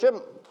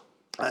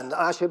And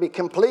I shall be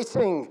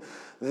completing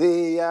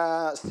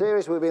the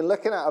series we've been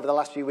looking at over the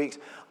last few weeks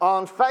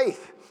on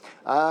faith.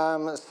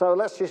 So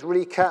let's just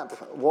recap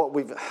what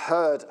we've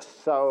heard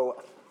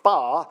so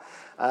far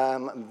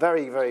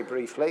very, very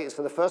briefly.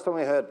 So the first one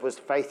we heard was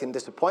faith in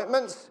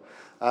disappointments.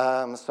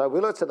 So we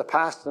looked at the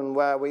past and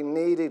where we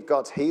needed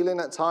God's healing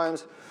at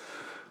times.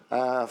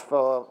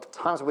 For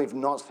times we've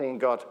not seen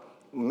God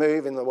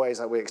move in the ways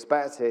that we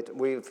expected.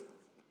 We've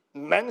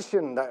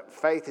mentioned that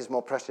faith is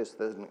more precious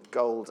than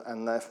gold,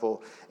 and therefore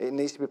it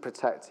needs to be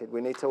protected.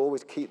 We need to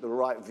always keep the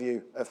right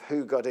view of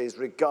who God is,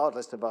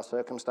 regardless of our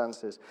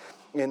circumstances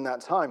in that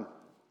time.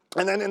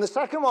 And then in the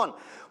second one,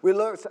 we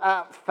looked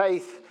at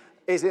faith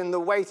is in the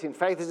waiting.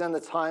 Faith is in the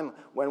time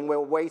when we're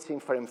waiting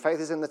for him. Faith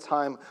is in the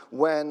time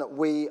when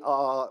we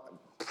are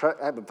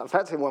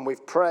effectively, when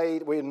we've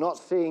prayed, we're not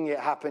seeing it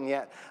happen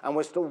yet, and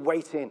we're still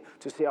waiting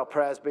to see our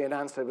prayers being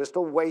answered. We're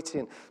still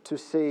waiting to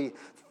see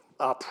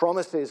our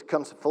promises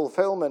come to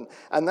fulfillment.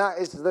 And that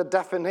is the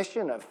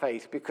definition of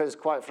faith, because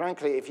quite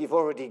frankly, if you've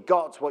already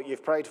got what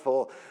you've prayed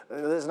for,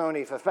 there's no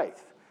need for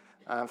faith.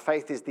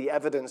 Faith is the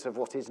evidence of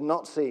what is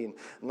not seen,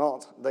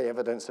 not the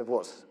evidence of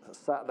what's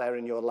sat there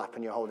in your lap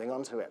and you're holding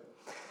on to it.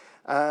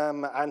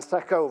 And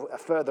Seko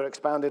further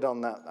expounded on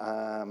that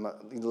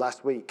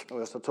last week. We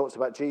also talked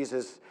about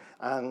Jesus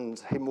and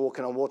him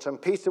walking on water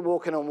and Peter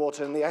walking on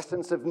water, and the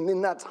essence of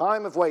in that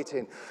time of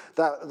waiting,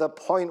 that the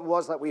point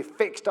was that we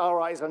fixed our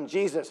eyes on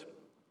Jesus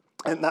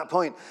at that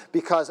point,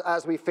 because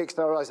as we fixed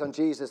our eyes on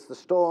Jesus, the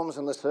storms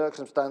and the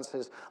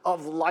circumstances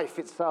of life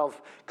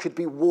itself could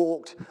be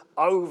walked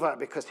over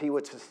because he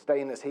would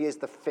sustain us. He is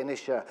the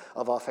finisher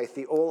of our faith,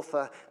 the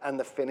author and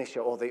the finisher,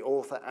 or the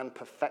author and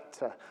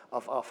perfecter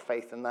of our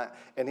faith. And that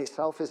in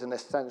itself is an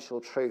essential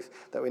truth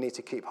that we need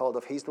to keep hold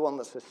of. He's the one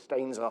that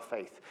sustains our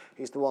faith.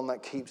 He's the one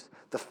that keeps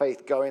the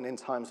faith going in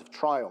times of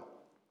trial.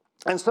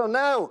 And so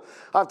now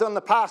I've done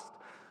the past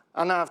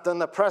and I've done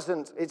the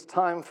present. It's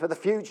time for the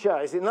future,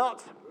 is it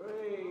not?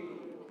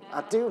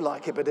 I do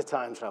like a bit of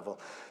time travel.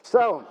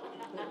 So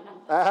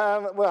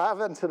we'll have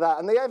into that.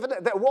 And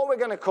what we're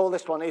going to call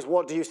this one is,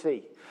 What Do You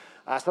See?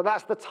 So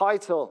that's the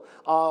title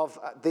of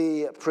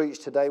the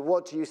preach today,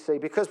 What Do You See?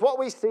 Because what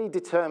we see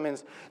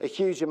determines a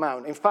huge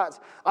amount. In fact,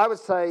 I would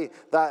say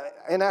that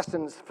in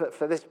essence,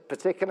 for this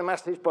particular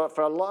message, but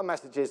for a lot of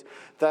messages,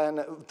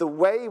 then the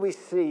way we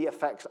see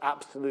affects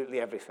absolutely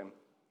everything.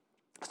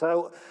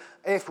 So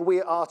if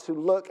we are to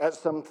look at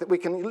something, we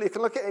can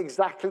look at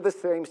exactly the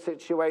same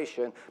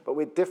situation, but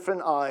with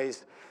different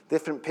eyes.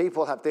 Different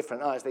people have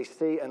different eyes. They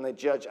see and they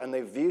judge and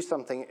they view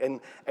something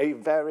in a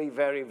very,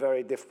 very,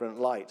 very different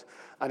light.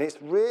 And it's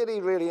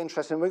really, really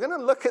interesting. We're going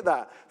to look at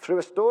that through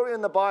a story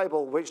in the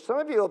Bible, which some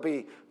of you will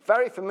be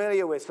very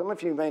familiar with, some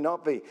of you may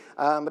not be.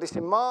 But it's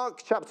in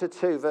Mark chapter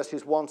 2,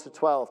 verses 1 to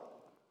 12.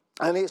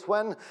 And it's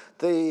when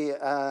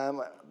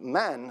the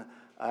men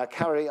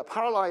carry a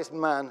paralyzed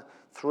man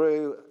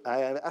through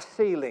a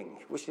ceiling,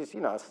 which is,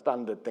 a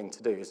standard thing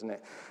to do, isn't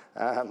it?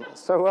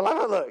 So we'll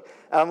have a look,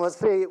 and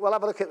we'll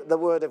have a look at the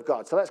Word of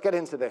God. So let's get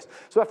into this.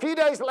 So a few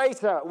days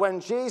later, when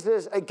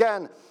Jesus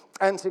again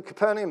entered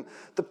Capernaum,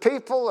 the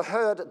people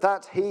heard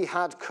that he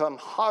had come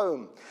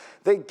home.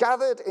 They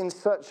gathered in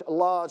such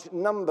large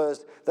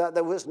numbers that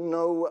there was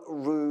no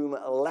room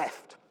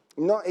left,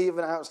 not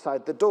even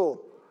outside the door.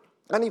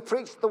 And he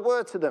preached the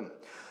word to them.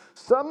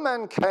 Some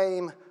men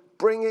came,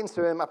 bringing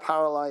to him a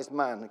paralyzed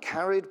man,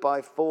 carried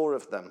by 4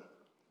 of them.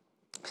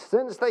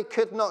 Since they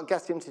could not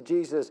get him to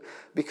Jesus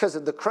because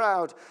of the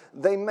crowd,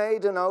 they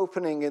made an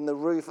opening in the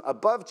roof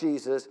above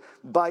Jesus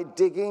by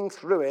digging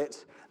through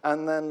it,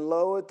 and then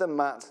lowered the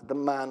mat the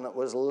man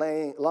was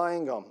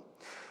lying on.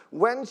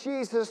 When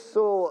Jesus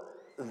saw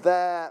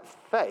their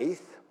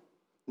faith,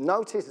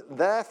 notice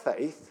their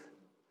faith,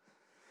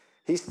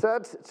 he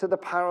said to the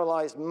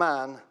paralyzed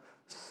man,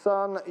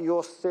 "Son,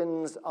 your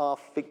sins are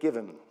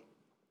forgiven."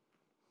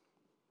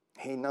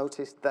 He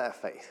noticed their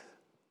faith,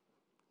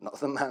 not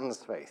the man's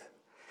faith.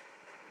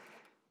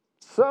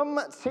 Some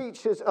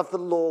teachers of the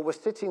law were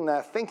sitting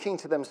there thinking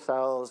to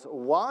themselves,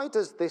 "Why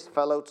does this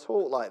fellow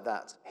talk like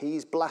that?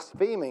 He's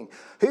blaspheming.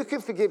 Who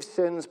can forgive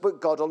sins but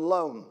God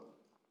alone?"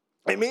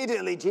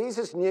 Immediately,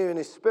 Jesus knew in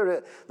his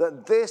spirit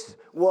that this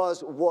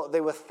was what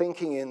they were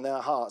thinking in their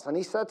hearts. And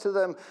he said to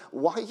them,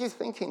 "Why are you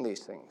thinking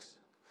these things?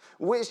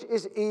 Which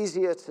is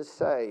easier to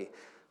say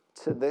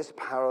to this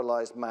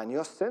paralyzed man,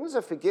 'Your sins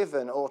are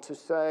forgiven,' or to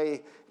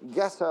say,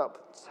 'Get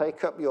up,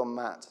 take up your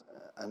mat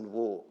and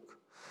walk'?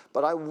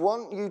 But I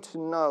want you to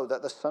know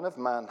that the Son of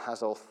Man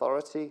has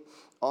authority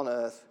on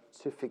earth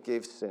to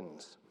forgive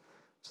sins."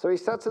 So he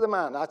said to the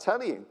man, "I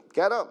tell you,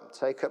 get up,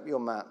 take up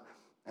your mat,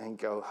 and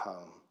go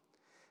home."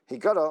 He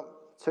got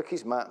up, took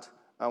his mat,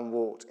 and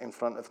walked in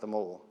front of them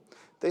all.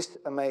 This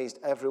amazed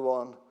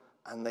everyone,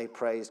 and they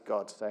praised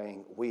God,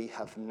 saying, "We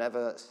have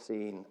never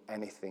seen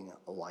anything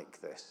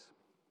like this."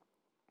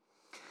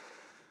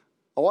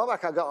 A while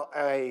back, I got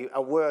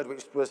a word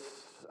which was,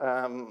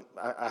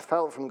 I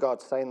felt from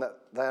God, saying that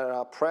there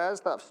are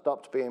prayers that have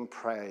stopped being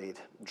prayed,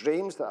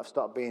 dreams that have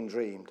stopped being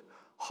dreamed,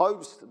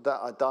 hopes that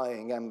are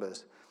dying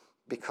embers,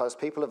 because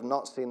people have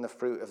not seen the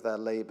fruit of their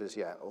labors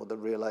yet, or the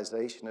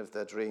realization of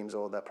their dreams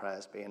or their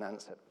prayers being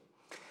answered.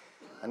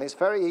 And it's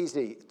very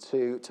easy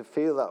to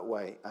feel that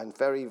way, and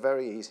very,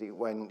 very easy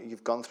when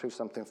you've gone through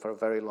something for a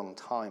very long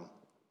time.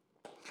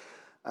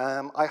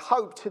 I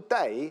hope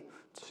today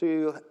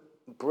to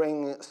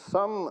bring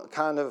some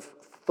kind of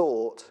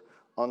thought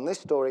on this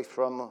story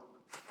from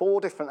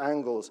 4 different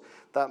angles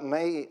that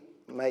may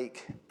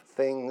make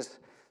things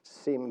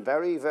seem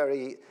very,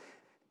 very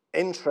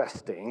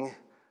interesting,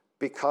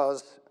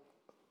 because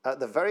at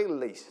the very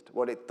least,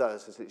 what it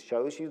does is it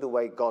shows you the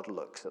way God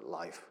looks at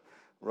life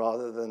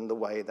rather than the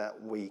way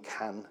that we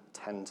can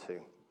tend to.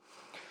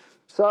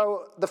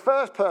 So the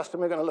first person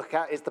we're going to look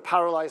at is the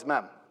paralyzed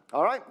man.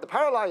 All right? The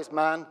paralyzed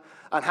man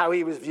and how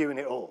he was viewing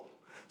it all.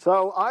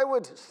 So I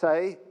would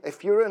say,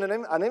 if you're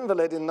an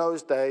invalid in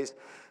those days,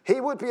 he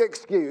would be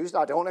excused.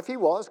 I don't know if he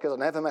was, because I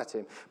never met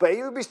him. But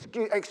he would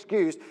be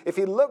excused if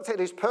he looked at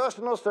his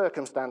personal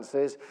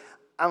circumstances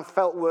and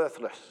felt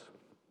worthless.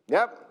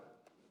 Yep.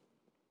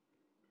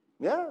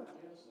 Yeah,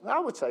 I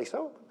would say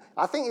so.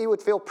 I think he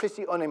would feel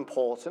pretty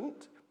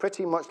unimportant,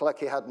 pretty much like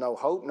he had no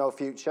hope, no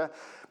future,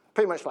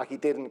 pretty much like he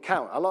didn't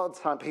count. A lot of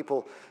the time,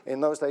 people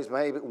in those days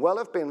may well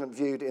have been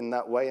viewed in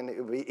that way, and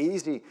it would be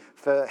easy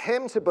for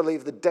him to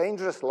believe the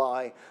dangerous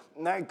lie,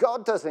 no,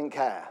 God doesn't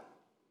care.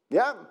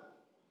 Yeah?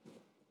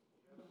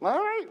 All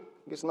right.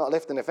 He's not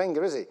lifting a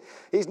finger, is he?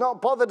 He's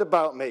not bothered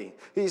about me.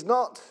 He's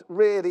not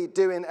really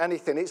doing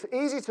anything. It's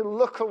easy to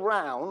look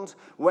around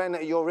when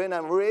you're in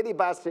a really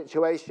bad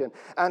situation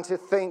and to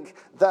think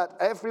that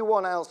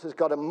everyone else has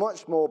got a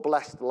much more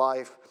blessed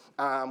life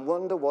and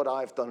wonder what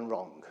I've done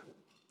wrong.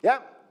 Yeah?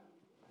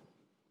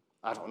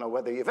 I don't know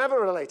whether you've ever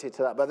related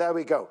to that, but there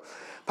we go.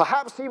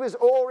 Perhaps he was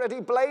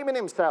already blaming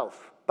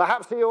himself.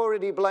 Perhaps he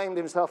already blamed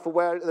himself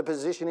for the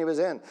position he was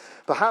in.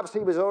 Perhaps he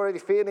was already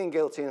feeling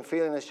guilty and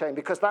feeling ashamed,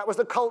 because that was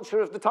the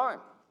culture of the time.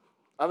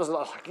 That was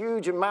a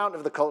huge amount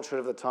of the culture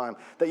of the time,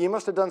 that you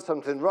must have done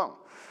something wrong.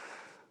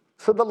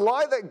 So the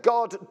lie that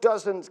God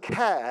doesn't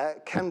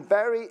care can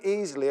very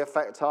easily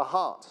affect our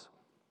hearts.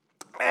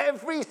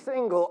 Every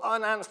single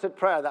unanswered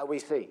prayer that we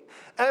see,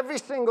 every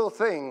single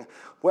thing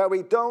where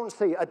we don't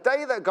see, a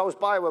day that goes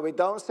by where we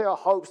don't see our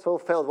hopes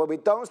fulfilled, where we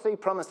don't see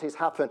promises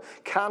happen,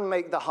 can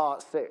make the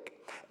heart sick.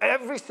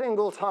 Every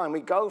single time we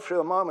go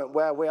through a moment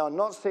where we are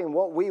not seeing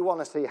what we want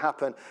to see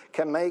happen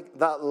can make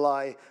that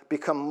lie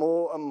become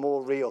more and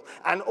more real.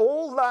 And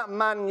all that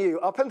man knew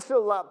up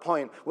until that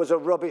point was a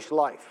rubbish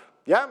life.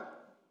 Yeah?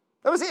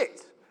 That was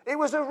it. It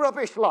was a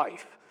rubbish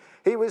life.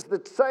 He was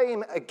the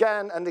same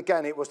again and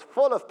again. It was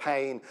full of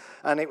pain,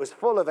 and it was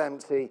full of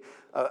empty,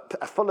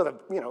 full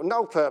of,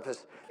 no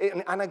purpose.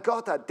 And a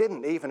God that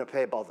didn't even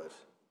appear bothered.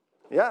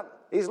 Yeah?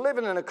 He's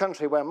living in a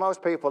country where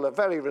most people are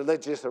very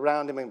religious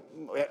around him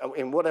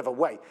in whatever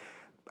way.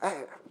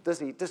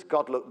 Does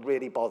God look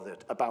really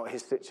bothered about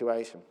his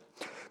situation?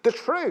 The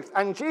truth,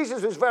 and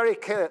Jesus was very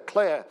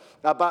clear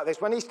about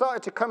this. When he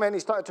started to come in, he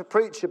started to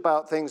preach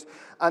about things,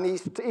 and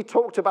he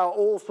talked about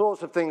all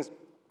sorts of things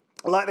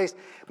like this.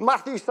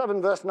 Matthew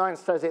 7 verse 9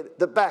 says it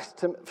the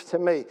best to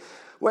me.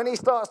 When he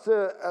starts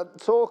to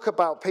talk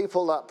about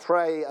people that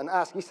pray and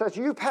ask, he says,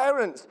 you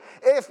parents,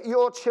 if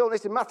your children,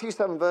 it's in Matthew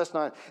 7 verse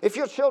 9, if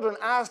your children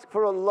ask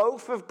for a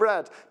loaf of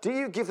bread, do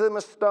you give them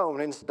a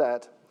stone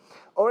instead?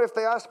 Or if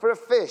they ask for a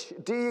fish,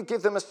 do you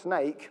give them a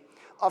snake?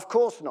 Of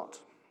course not.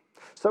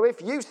 So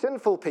if you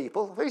sinful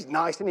people, he's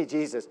nice, isn't he,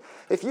 Jesus?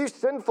 If you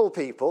sinful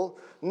people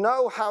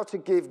know how to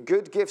give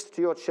good gifts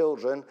to your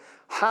children,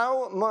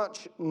 how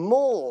much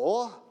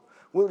more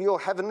will your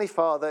heavenly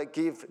Father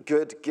give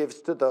good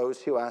gifts to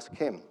those who ask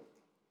him?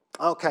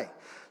 Okay,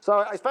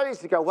 so it's very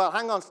easy to go, well,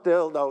 hang on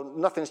still, no,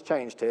 nothing's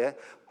changed here.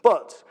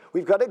 But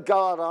we've got to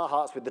guard our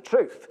hearts with the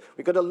truth.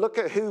 We've got to look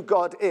at who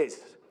God is.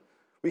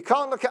 We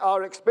can't look at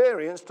our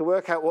experience to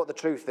work out what the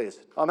truth is.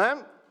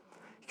 Amen?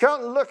 You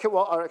can't look at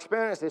what our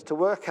experience is to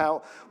work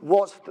out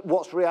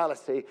what's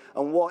reality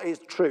and what is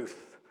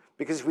truth.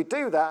 Because if we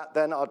do that,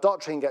 then our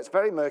doctrine gets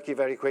very murky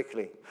very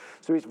quickly.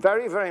 So it's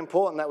very, very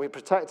important that we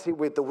protect it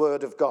with the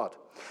Word of God.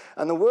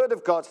 And the Word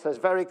of God says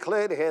very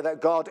clearly here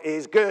that God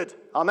is good.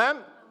 Amen?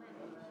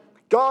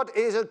 God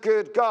is a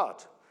good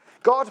God.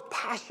 God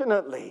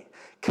passionately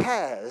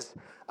cares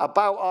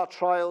about our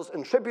trials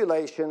and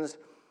tribulations.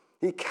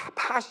 He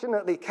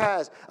passionately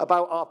cares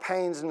about our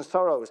pains and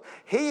sorrows.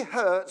 He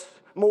hurts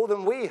more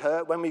than we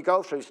hurt when we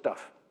go through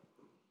stuff.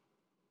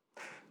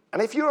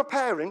 And if you're a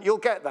parent, you'll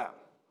get that.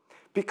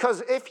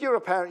 Because if you're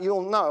a parent,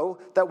 you'll know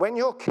that when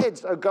your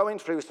kids are going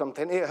through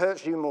something, it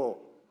hurts you more.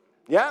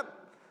 Yeah?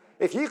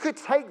 If you could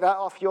take that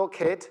off your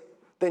kid,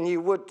 then you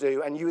would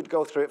do, and you would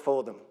go through it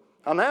for them.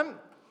 Amen?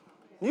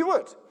 You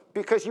would.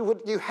 Because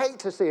you hate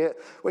to see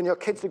it when your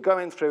kids are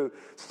going through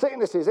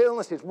sicknesses,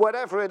 illnesses,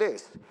 whatever it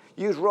is.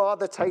 You'd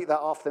rather take that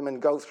off them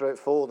and go through it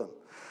for them.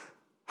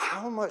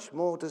 How much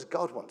more does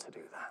God want to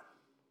do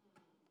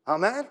that?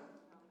 Amen?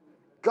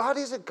 God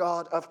is a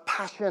God of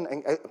passion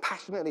and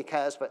passionately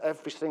cares for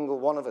every single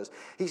one of us.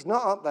 He's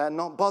not up there,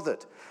 not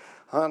bothered.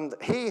 And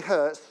he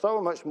hurts so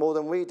much more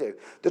than we do.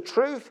 The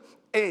truth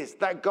is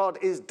that God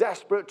is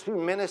desperate to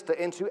minister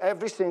into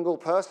every single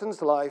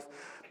person's life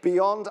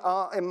beyond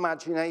our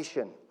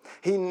imagination.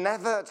 He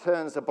never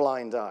turns a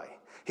blind eye.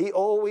 He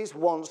always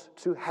wants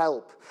to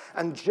help.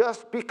 And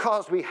just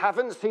because we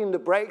haven't seen the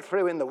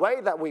breakthrough in the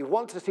way that we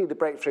want to see the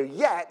breakthrough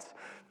yet,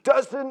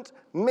 doesn't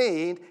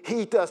mean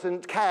he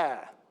doesn't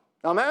care.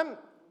 Amen?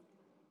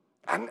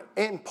 And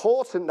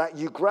important that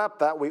you grab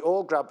that, we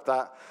all grab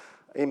that,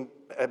 in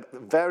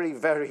very,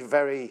 very,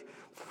 very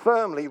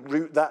firmly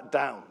root that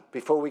down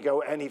before we go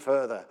any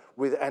further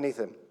with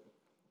anything.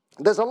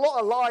 There's a lot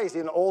of lies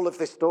in all of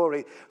this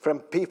story from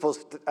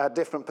people's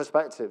different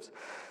perspectives.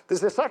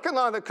 There's the second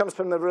lie that comes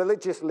from the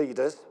religious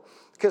leaders,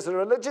 because the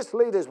religious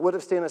leaders would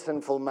have seen a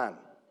sinful man.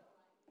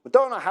 I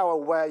don't know how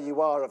aware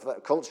you are of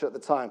that culture at the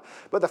time,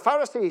 but the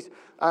Pharisees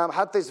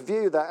had this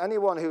view that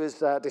anyone who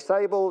is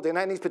disabled in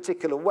any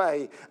particular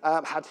way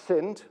had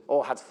sinned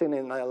or had sin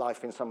in their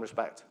life in some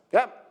respect.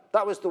 Yeah,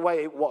 that was the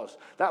way it was.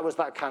 That was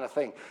that kind of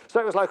thing. So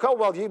it was like, oh,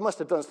 well, you must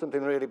have done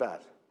something really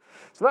bad.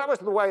 So that was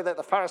the way that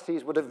the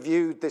Pharisees would have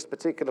viewed this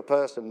particular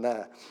person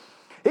there.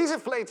 He's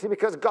afflicted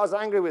because God's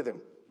angry with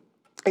him.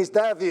 It's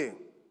their view.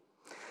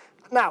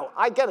 Now,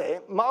 I get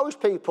it.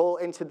 Most people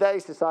in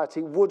today's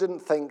society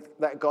wouldn't think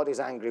that God is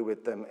angry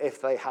with them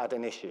if they had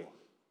an issue.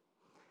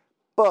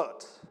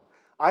 But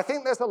I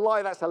think there's a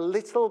lie that's a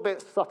little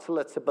bit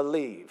subtler to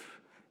believe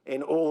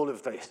in all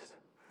of this.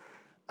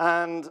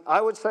 And I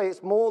would say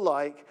it's more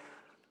like,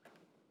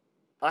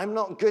 I'm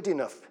not good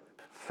enough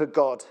for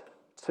God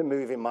to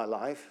move in my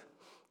life,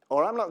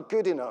 or I'm not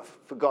good enough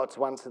for God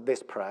to answer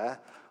this prayer,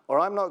 or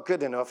I'm not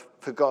good enough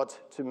for God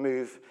to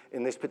move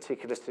in this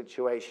particular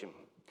situation.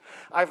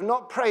 I've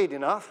not prayed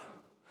enough.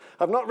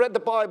 I've not read the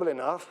Bible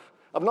enough.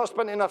 I've not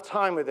spent enough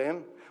time with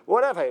him.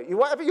 Whatever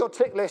your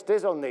tick list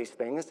is on these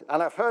things,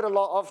 and I've heard a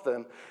lot of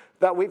them,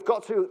 that we've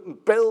got to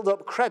build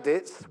up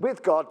credits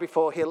with God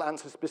before he'll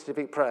answer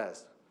specific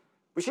prayers,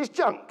 which is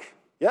junk,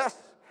 yes?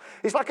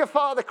 It's like a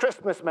Father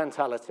Christmas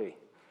mentality,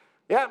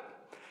 yeah?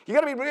 You've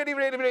got to be really,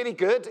 really, really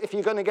good if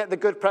you're going to get the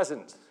good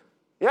presents,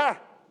 yeah?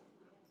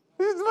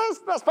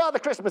 That's Father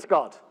Christmas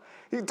God.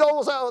 He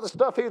doles out the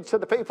stuff to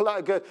the people that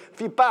are good.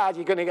 If you're bad,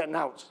 you're going to get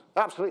nouts.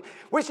 Absolutely.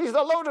 Which is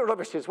a load of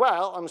rubbish as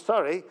well, I'm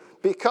sorry,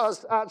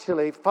 because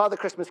actually Father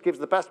Christmas gives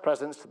the best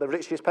presents to the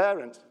richest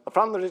parents,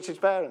 from the richest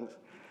parents.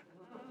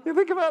 You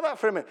think about that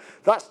for a minute.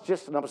 That's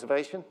just an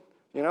observation,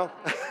 you know.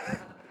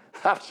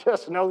 I've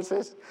just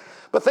noticed.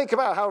 But think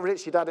about how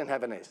rich your dad in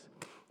heaven is.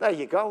 There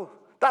you go.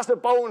 That's a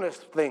bonus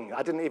thing.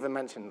 I didn't even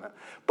mention that.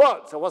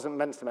 But I wasn't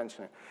meant to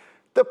mention it.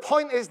 The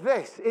point is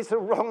this, it's a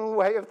wrong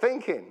way of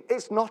thinking.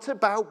 It's not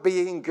about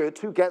being good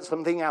to get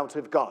something out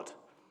of God.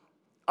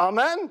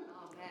 Amen? Amen.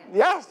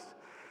 Yes.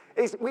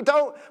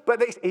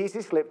 But it's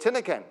easy slipped in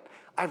again.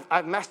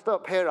 I've messed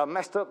up here, I've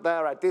messed up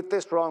there, I did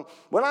this wrong.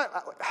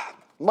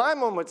 My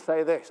mum would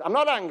say this, I'm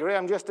not angry,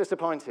 I'm just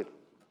disappointed.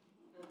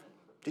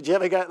 Did you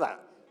ever get that?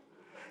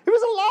 It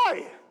was a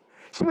lie.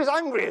 She was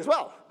angry as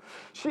well.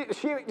 She,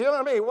 you know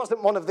what I mean? It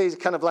wasn't one of these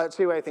kind of like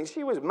two-way things.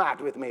 She was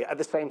mad with me at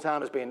the same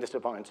time as being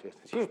disappointed.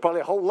 She was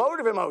probably a whole load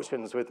of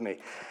emotions with me.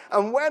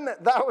 And when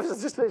that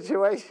was the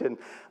situation,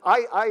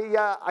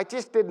 I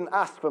just didn't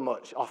ask for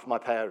much off my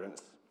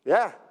parents.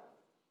 Yeah.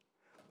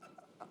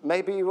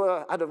 Maybe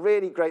you had a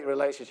really great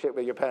relationship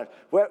with your parents.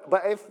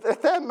 But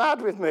if they're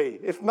mad with me,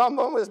 if my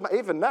mum was,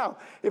 even now,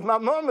 if my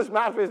mum was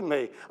mad with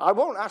me, I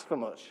won't ask for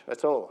much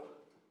at all.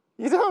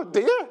 You don't,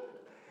 do you?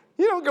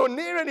 You don't go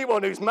near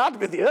anyone who's mad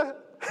with you.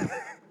 You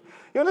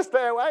want to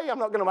stay away? I'm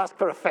not going to ask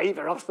for a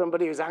favor of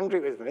somebody who's angry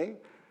with me.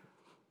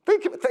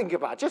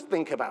 Just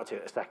think about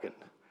it a second.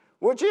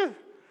 Would you?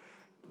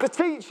 The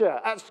teacher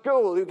at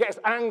school who gets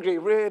angry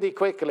really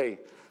quickly,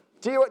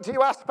 do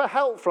you ask for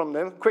help from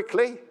them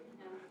quickly?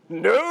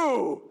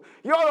 No.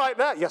 You're all right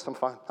there? Yes, I'm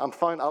fine. I'm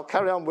fine. I'll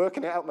carry on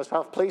working it out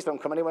myself. Please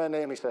don't come anywhere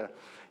near me, sir.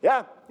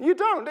 Yeah, you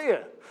don't, do you?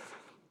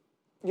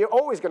 You're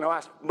always going to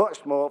ask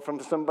much more from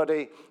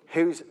somebody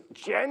who's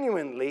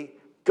genuinely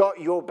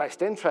got your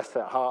best interests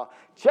at heart,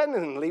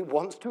 genuinely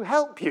wants to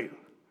help you.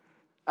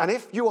 And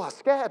if you are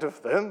scared of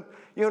them,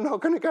 you're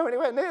not going to go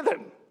anywhere near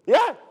them.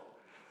 Yeah?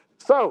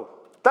 So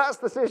that's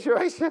the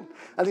situation.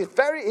 And it's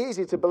very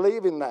easy to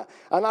believe in that.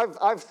 And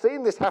I've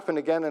seen this happen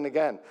again and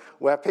again,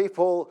 where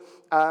people,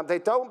 they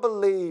don't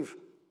believe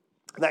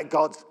that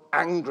God's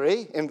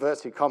angry,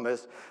 inverted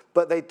commas,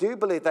 but they do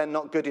believe they're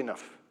not good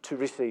enough to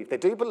receive. They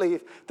do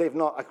believe they've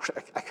not...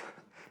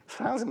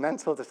 Sounds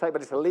mental to say,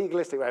 but it's a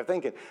legalistic way of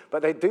thinking.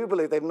 But they do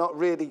believe they've not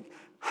really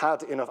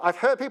had enough. I've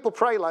heard people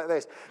pray like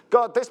this.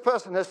 God, this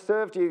person has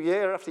served you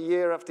year after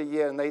year after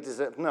year, and they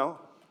deserve... No.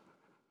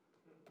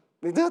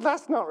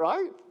 That's not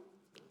right.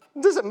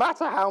 It doesn't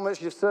matter how much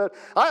you've served.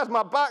 I had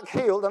my back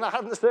healed, and I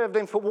hadn't served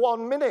him for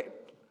 1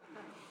 minute.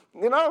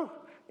 You know?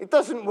 It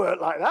doesn't work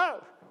like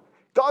that.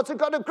 God's a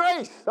God of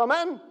grace.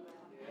 Amen?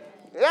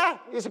 Yeah,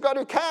 he's a God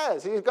who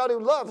cares. He's a God who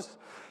loves.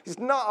 He's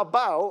not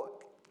about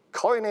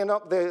coining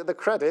up the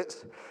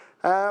credits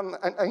and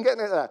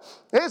getting it there.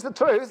 Here's the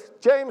truth.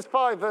 James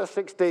 5, verse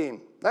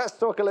 16. Let's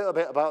talk a little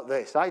bit about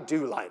this. I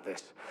do like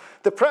this.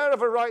 The prayer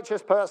of a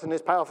righteous person is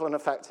powerful and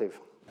effective.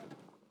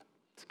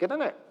 It's good,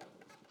 isn't it?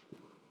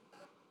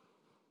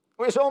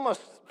 Which almost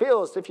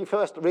feels, if you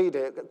first read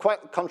it,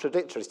 quite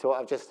contradictory to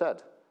what I've just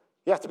said.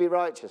 You have to be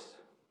righteous.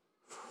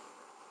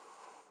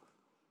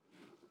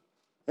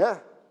 Yeah.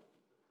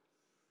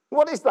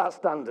 What is that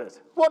standard?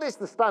 What is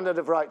the standard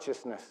of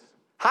righteousness?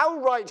 How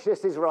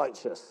righteous is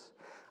righteous?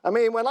 I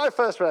mean, when I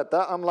first read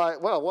that, I'm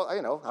like, well, what,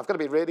 I've got to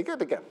be really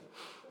good again.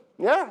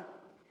 Yeah.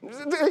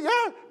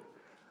 Yeah.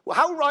 Well,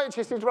 how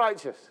righteous is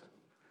righteous?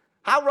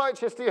 How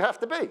righteous do you have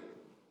to be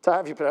to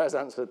have your prayers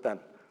answered then?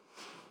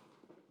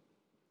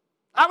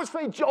 I would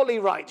say jolly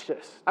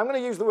righteous. I'm going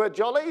to use the word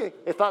jolly,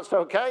 if that's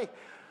okay.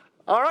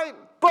 All right?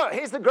 But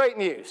here's the great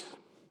news.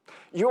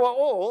 You are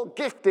all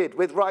gifted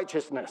with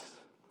righteousness.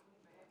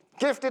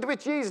 Gifted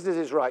with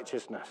Jesus'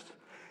 righteousness.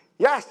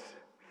 Yes,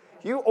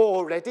 you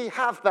already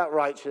have that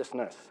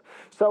righteousness.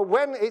 So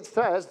when it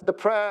says the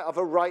prayer of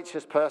a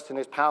righteous person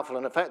is powerful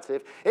and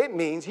effective, it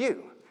means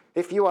you.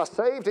 If you are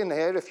saved in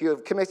here, if you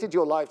have committed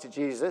your life to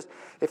Jesus,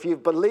 if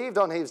you've believed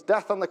on his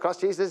death on the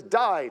cross, Jesus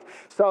died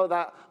so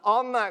that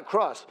on that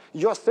cross,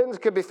 your sins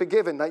could be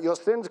forgiven, that your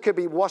sins could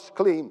be washed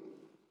clean.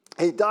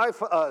 He died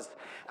for us,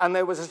 and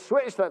there was a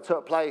switch that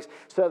took place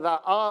so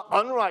that our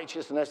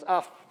unrighteousness,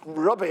 our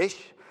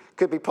rubbish,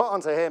 could be put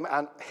onto him,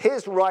 and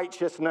his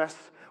righteousness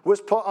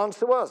was put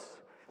onto us.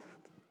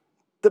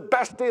 The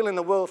best deal in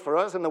the world for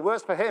us and the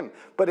worst for him,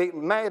 but it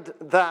made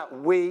that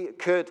we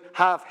could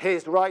have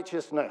his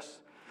righteousness.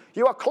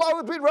 You are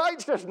clothed with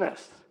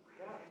righteousness.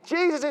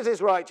 Jesus is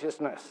his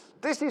righteousness.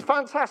 This is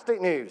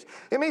fantastic news.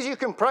 It means you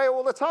can pray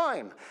all the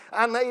time,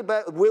 and they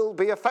will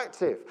be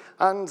effective.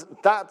 And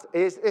that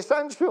is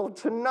essential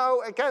to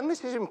know. Again,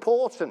 this is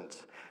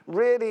important,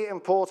 really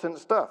important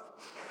stuff.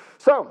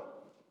 So,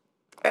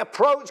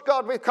 approach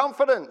God with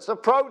confidence.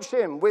 Approach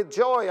him with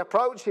joy.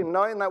 Approach him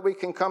knowing that we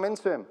can come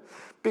into him.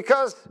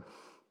 Because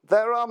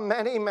there are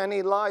many,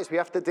 many lies we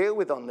have to deal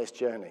with on this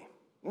journey.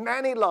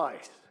 Many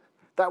lies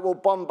that will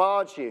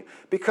bombard you,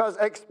 because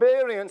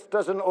experience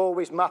doesn't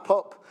always map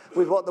up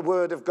with what the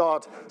Word of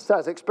God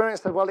says.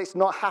 Experience says, well, it's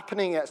not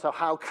happening yet, so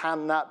how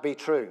can that be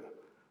true?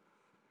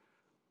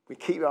 We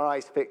keep your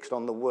eyes fixed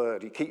on the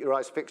Word. You keep your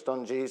eyes fixed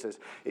on Jesus.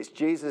 It's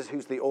Jesus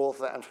who's the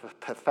author and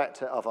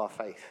perfecter of our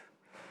faith.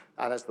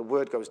 And as the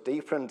Word goes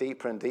deeper and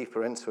deeper and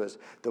deeper into us,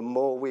 the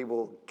more we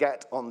will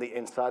get on the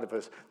inside of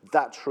us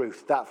that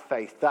truth, that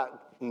faith, that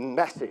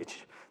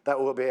message that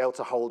we'll be able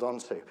to hold on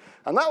to.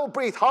 And that will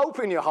breathe hope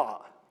in your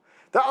heart.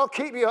 That'll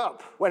keep you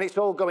up when it's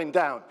all going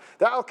down.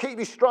 That'll keep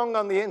you strong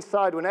on the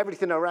inside when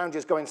everything around you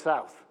is going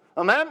south.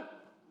 Amen?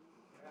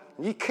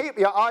 You keep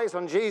your eyes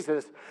on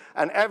Jesus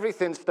and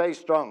everything stays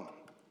strong.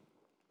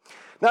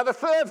 Now, the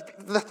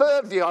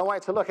third view I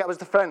wanted to look at was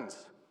the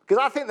friends, because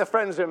I think the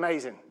friends are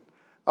amazing.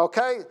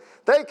 Okay?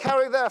 They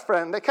carry their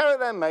friend, they carry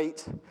their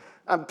mate,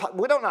 and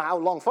we don't know how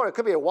long for. It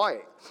could be a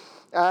while.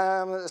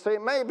 So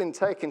it may have been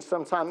taking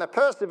some time. They're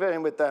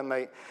persevering with their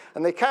mate,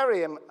 and they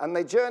carry him, and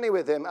they journey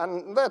with him,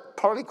 and they're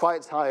probably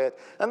quite tired.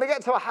 And they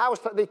get to a house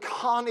that they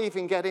can't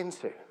even get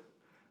into.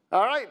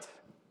 All right?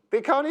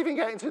 They can't even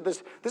get into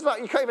this.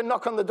 You can't even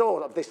knock on the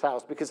door of this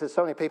house because there's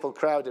so many people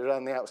crowded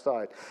around the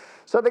outside.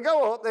 So they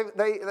go up,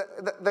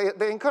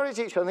 they encourage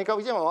each other, and they go,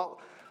 you know what?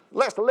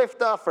 Let's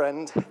lift our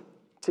friend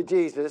to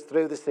Jesus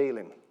through the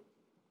ceiling.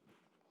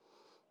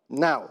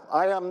 Now,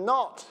 I am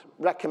not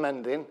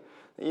recommending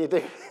that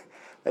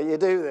you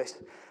do this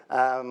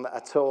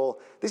at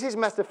all. This is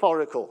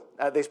metaphorical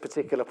at this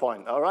particular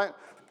point, all right?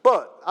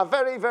 But a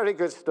very, very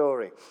good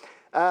story.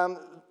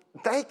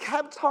 They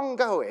kept on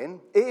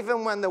going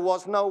even when there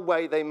was no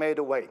way they made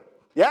a way.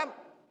 Yeah?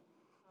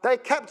 They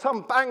kept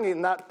on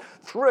banging that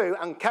through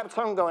and kept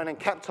on going and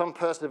kept on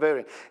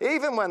persevering.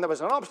 Even when there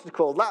was an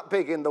obstacle that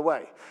big in the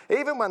way.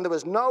 Even when there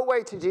was no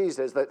way to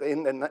Jesus that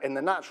in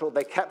the natural,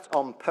 they kept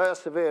on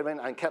persevering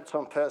and kept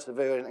on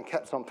persevering and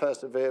kept on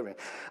persevering.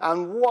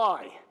 And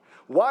why?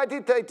 Why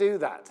did they do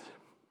that?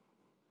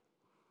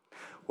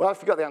 Well, if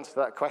you've got the answer to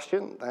that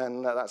question,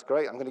 then that's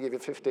great. I'm going to give you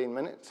 15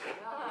 minutes.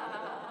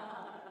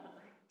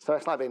 So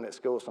it's like being at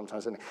school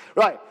sometimes, isn't it?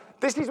 Right,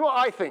 this is what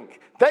I think.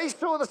 They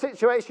saw the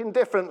situation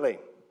differently.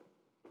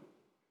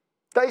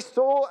 They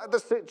saw the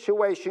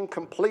situation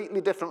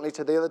completely differently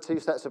to the other two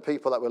sets of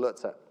people that we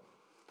looked at.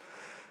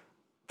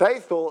 They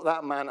thought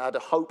that man had a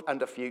hope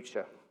and a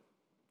future.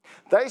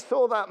 They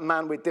saw that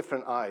man with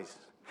different eyes.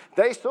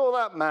 They saw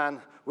that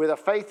man with a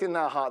faith in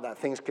their heart that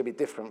things could be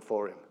different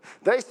for him.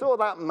 They saw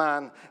that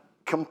man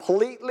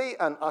completely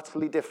and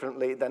utterly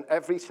differently than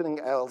everything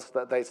else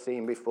that they'd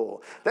seen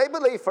before. They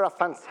believed for a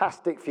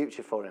fantastic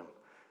future for him.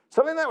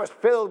 Something that was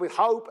filled with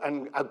hope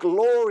and a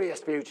glorious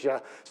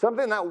future.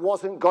 Something that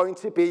wasn't going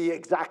to be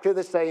exactly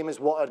the same as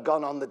what had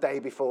gone on the day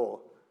before.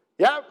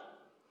 Yeah?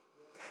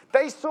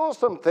 They saw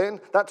something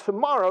that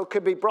tomorrow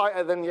could be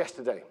brighter than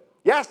yesterday.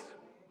 Yes?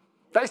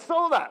 They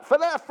saw that. For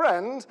their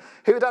friend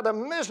who'd had a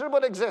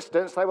miserable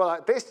existence, they were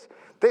like,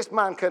 this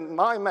man can,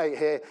 my mate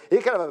here, he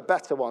can have a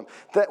better one.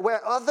 That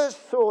where others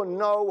saw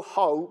no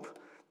hope,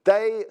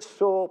 they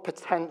saw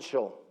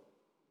potential.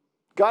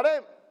 Got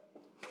it?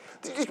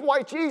 This is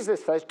why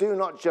Jesus says, do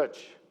not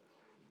judge.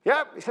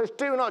 Yeah, he says,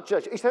 do not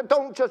judge. He said,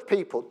 don't judge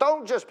people.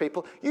 Don't judge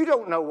people. You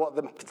don't know what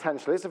the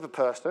potential is of a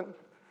person.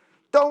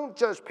 Don't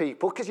judge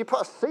people, because you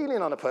put a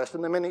ceiling on a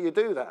person the minute you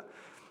do that.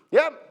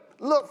 Yeah,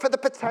 look for the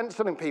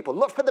potential in people.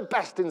 Look for the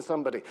best in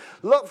somebody.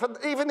 Look for,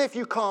 even if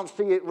you can't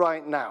see it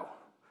right now.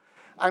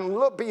 And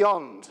look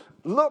beyond.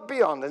 Look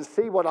beyond and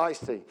see what I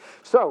see.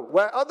 So,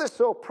 where others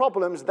saw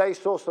problems, they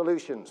saw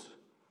solutions.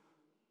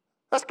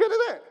 That's good,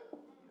 isn't it?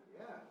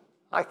 Yeah.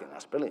 I think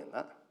that's brilliant,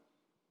 that.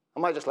 I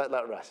might just let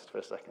that rest for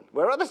a second.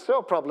 Where others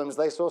saw problems,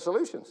 they saw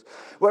solutions.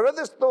 Where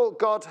others thought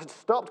God had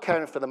stopped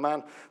caring for the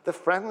man, the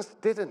friends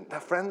didn't. The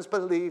friends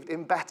believed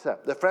in better.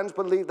 The friends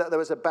believed that there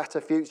was a better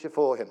future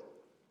for him.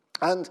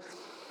 And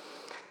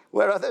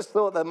where others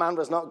thought the man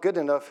was not good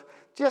enough,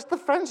 the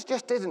friends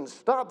just didn't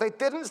stop. They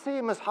didn't see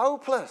him as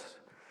hopeless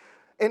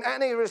in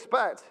any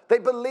respect. They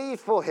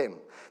believed for him.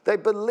 They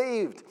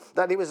believed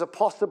that it was a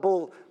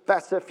possible,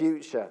 better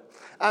future.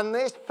 And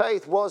this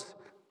faith was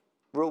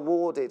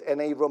rewarded in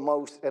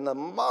the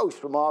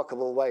most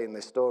remarkable way in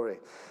this story.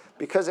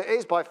 Because it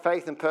is by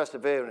faith and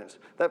perseverance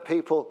that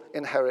people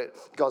inherit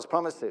God's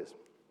promises.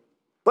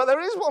 But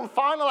there is one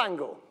final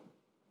angle.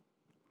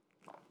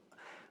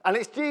 And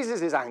it's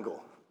Jesus'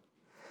 angle.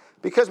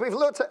 Because we've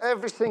looked at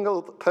every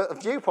single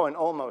viewpoint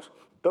almost,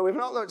 but we've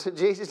not looked at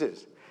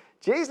Jesus's.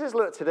 Jesus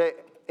looked at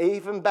it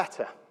even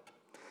better.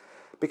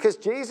 Because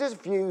Jesus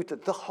viewed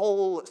the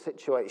whole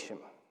situation.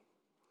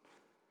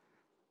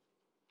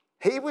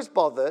 He was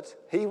bothered,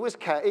 he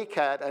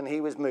cared, and he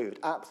was moved,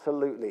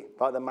 absolutely,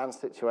 by the man's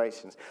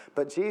situations.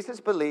 But Jesus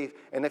believed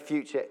in a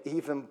future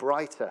even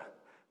brighter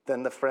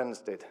than the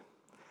friends did.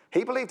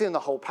 He believed in the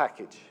whole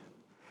package.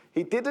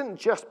 He didn't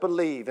just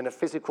believe in a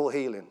physical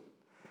healing.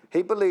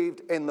 He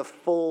believed in the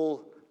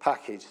full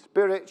package,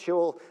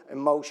 spiritual,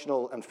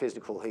 emotional, and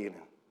physical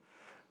healing.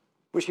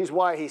 Which is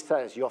why he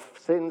says, your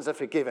sins are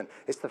forgiven.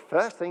 It's the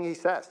first thing he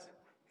says.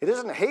 He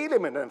doesn't heal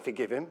him and then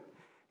forgive him.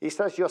 He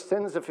says, your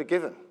sins are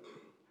forgiven.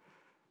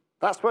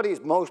 That's what he's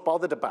most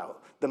bothered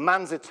about. The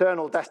man's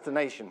eternal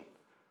destination.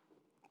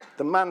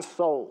 The man's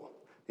soul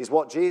is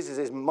what Jesus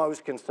is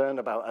most concerned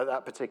about at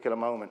that particular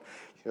moment.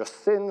 Your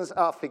sins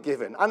are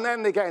forgiven. And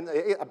then again,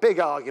 a big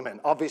argument,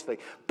 obviously.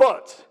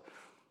 But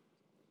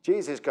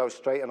Jesus goes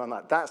straight in on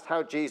that. That's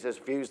how Jesus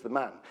views the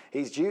man.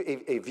 He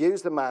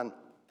views the man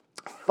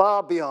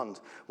far beyond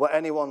what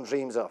anyone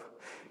dreams of.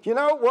 You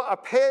know, what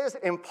appears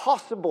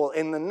impossible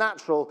in the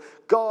natural,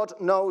 God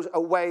knows a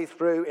way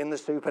through in the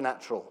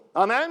supernatural.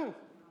 Amen?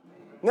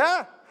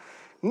 Yeah,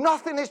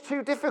 nothing is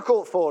too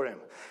difficult for him.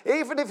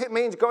 Even if it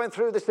means going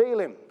through the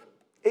ceiling,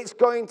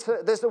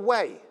 there's a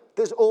way.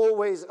 There's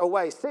always a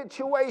way.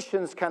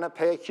 Situations can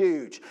appear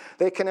huge.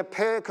 They can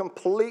appear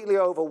completely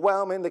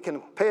overwhelming. They can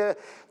appear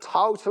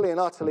totally and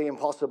utterly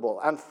impossible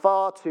and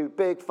far too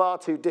big, far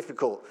too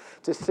difficult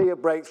to see a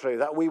breakthrough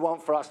that we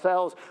want for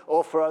ourselves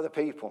or for other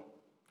people.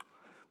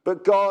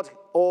 But God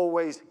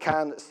always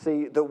can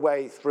see the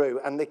way through.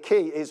 And the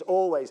key is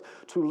always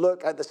to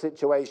look at the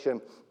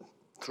situation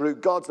through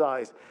God's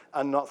eyes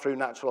and not through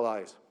natural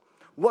eyes.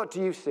 What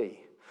do you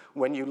see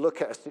when you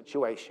look at a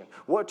situation?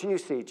 What do you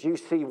see? Do you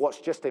see what's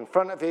just in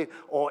front of you?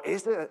 Or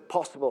is it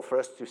possible for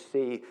us to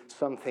see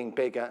something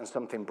bigger and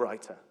something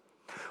brighter?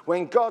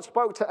 When God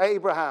spoke to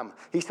Abraham,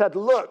 he said,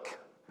 look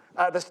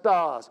at the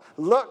stars.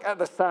 Look at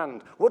the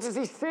sand. What does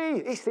he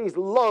see? He sees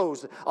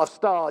loads of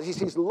stars. He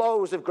sees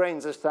loads of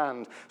grains of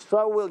sand.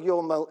 So will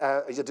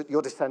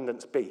your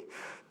descendants be.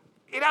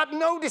 It had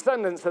no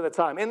descendants at the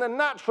time. In the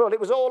natural, it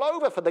was all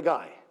over for the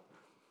guy.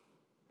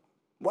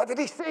 What did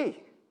he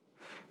see?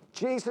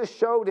 Jesus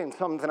showed him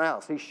something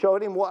else. He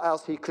showed him what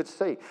else he could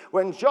see.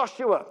 When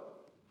Joshua,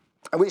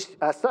 which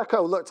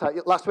Seko looked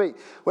at last week,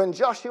 when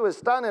Joshua was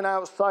standing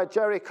outside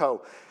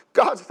Jericho,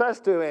 God says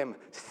to him,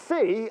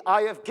 see,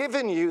 I have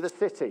given you the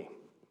city.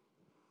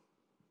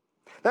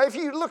 Now, if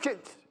you look at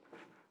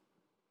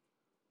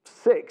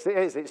 6,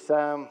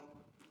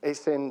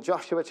 it's in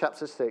Joshua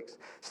chapter 6.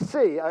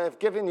 See, I have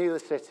given you the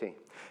city.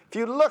 If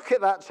you look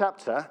at that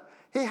chapter,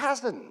 he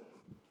hasn't.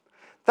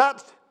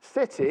 That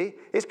city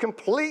is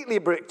completely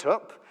bricked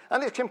up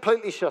and it's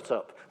completely shut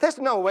up. There's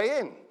no way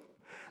in.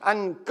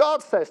 And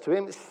God says to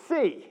him,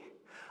 see,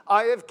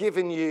 I have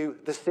given you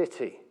the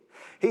city.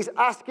 He's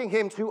asking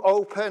him to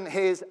open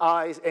his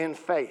eyes in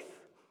faith.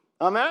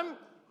 Amen?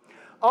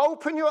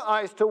 Open your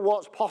eyes to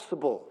what's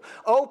possible.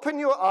 Open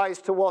your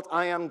eyes to what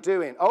I am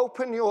doing.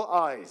 Open your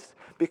eyes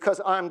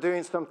because I'm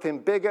doing something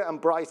bigger and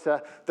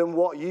brighter than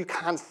what you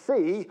can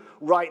see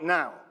right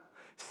now.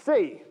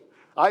 See,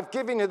 I've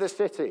given you the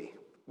city,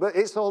 but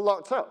it's all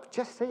locked up.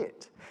 Just see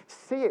it.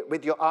 See it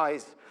with your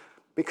eyes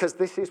because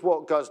this is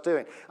what God's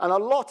doing. And a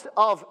lot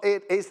of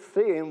it is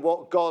seeing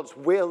what God's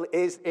will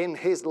is in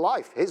his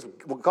life.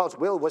 God's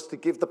will was to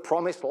give the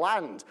promised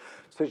land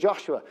to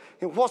Joshua.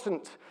 It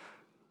wasn't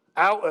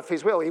out of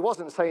his will. He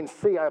wasn't saying,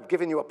 see, I've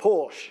given you a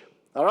Porsche.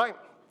 All right?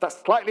 That's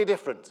slightly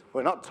different.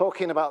 We're not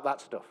talking about that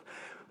stuff.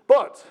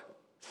 But,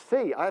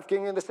 see, I've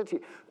given you the city.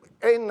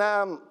 In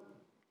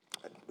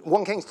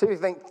 1 Kings,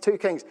 2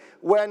 Kings,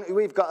 when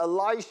we've got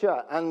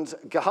Elisha and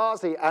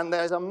Gehazi, and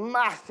there's a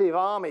massive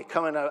army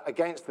coming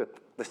against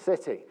the the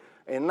city.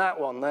 In that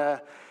one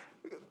there,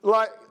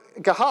 like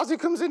Gehazi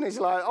comes in, he's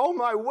like, oh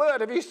my word,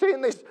 have you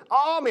seen this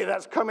army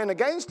that's coming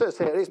against us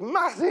here? It's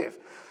massive.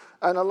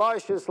 And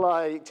Elisha's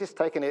like, just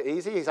taking it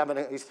easy. He's having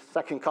his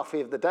second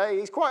coffee of the day.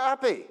 He's quite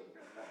happy.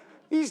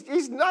 He's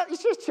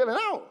just chilling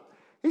out.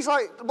 He's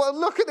like, well,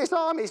 look at this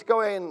army. He's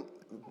going,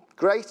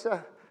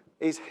 greater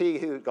is he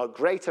who got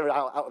greater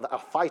out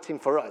are fighting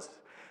for us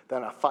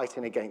than are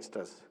fighting against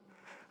us.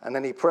 And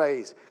then he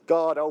prays,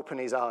 God, open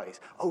his eyes.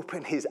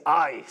 Open his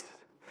eyes.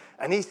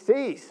 And he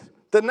sees.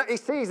 He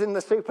sees in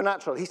the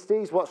supernatural. He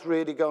sees what's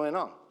really going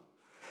on.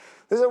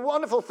 There's a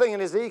wonderful thing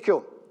in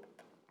Ezekiel.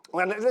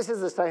 And this is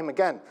the same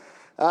again,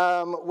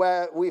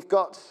 where we've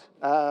got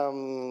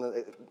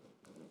the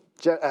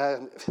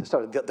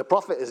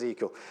prophet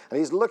Ezekiel. And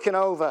he's looking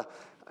over,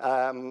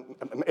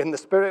 in the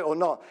spirit or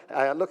not,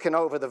 looking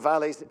over the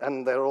valleys,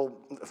 and they're all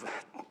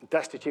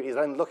destitute. He's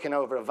then looking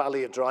over a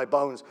valley of dry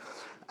bones.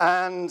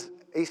 And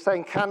he's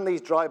saying, can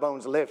these dry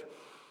bones live?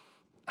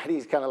 And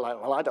he's kind of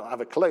like, well, I don't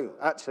have a clue,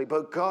 actually.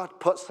 But God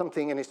puts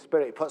something in his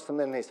spirit, puts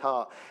something in his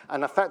heart.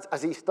 And in fact,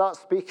 as he starts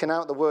speaking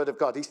out the word of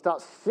God, he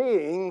starts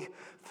seeing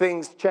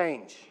things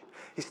change.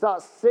 He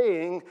starts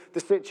seeing the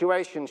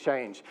situation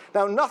change.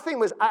 Now, nothing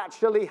was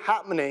actually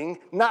happening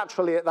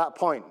naturally at that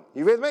point.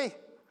 You with me?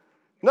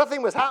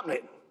 Nothing was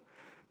happening.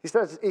 He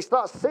says he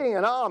starts seeing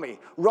an army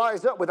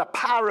rise up with the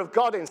power of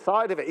God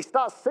inside of it. He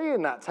starts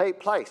seeing that take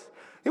place.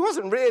 It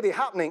wasn't really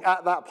happening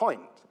at that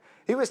point.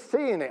 He was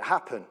seeing it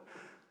happen.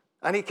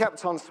 And he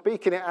kept on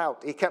speaking it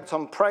out. He kept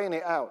on praying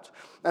it out.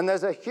 And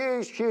there's a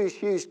huge, huge,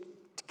 huge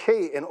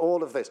key in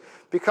all of this,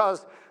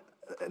 because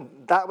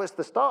that was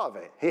the start of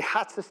it. He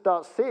had to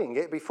start seeing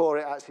it before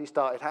it actually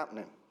started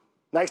happening.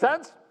 Make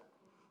sense?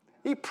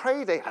 He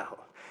prayed it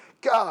out.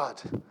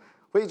 God,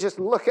 we just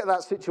look at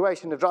that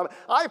situation of drama.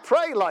 I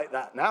pray like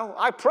that now.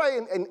 I pray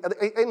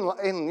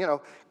in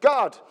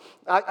God,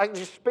 I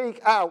just speak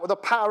out with the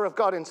power of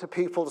God into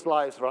people's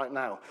lives right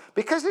now.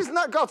 Because isn't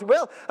that God's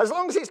will? As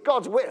long as it's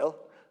God's will,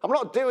 I'm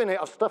not doing it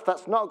of stuff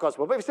that's not God's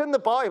will. But if it's in the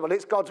Bible,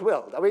 it's God's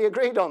will. Are we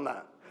agreed on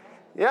that?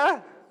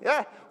 Yeah?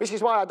 Yeah. Which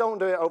is why I don't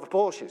do it over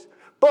Porsches.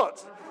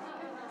 But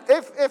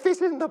if it's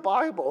in the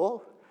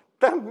Bible,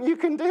 then you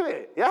can do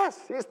it.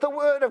 Yes, it's the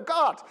Word of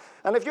God.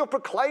 And if you're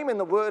proclaiming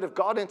the Word of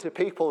God into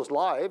people's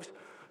lives,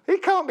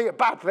 it can't be a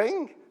bad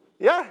thing.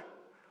 Yeah?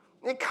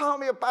 It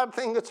can't be a bad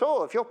thing at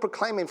all. If you're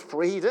proclaiming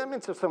freedom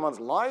into someone's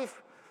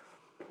life,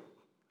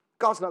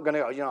 God's not going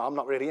to go, I'm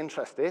not really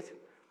interested.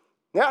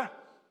 Yeah?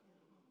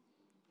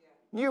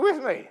 You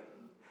with me?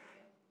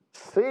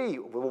 See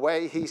the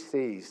way he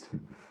sees.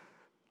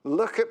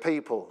 Look at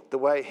people the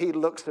way he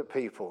looks at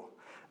people.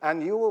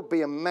 And you will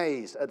be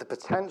amazed at the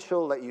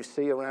potential that you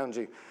see around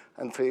you,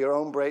 and for your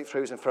own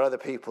breakthroughs and for other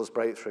people's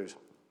breakthroughs.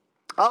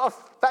 Our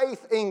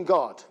faith in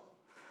God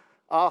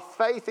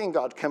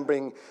can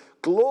bring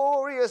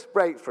glorious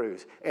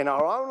breakthroughs in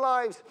our own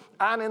lives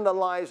and in the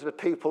lives of the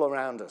people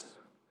around us.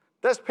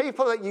 There's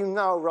people that you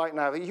know right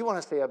now that you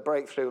want to see a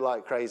breakthrough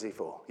like crazy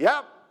for.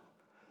 Yep.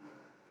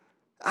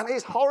 And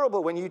it's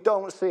horrible when you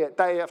don't see it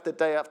day after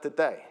day after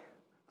day.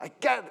 I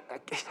get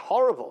it. It's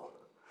horrible.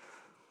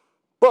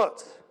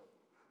 But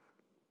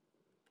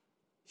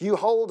you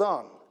hold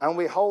on, and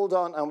we hold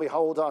on, and we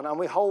hold on, and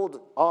we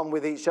hold on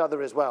with each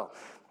other as well.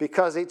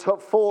 Because it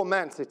took 4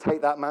 men to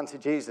take that man to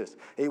Jesus.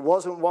 It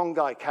wasn't one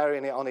guy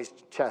carrying it on his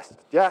chest.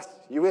 Yes,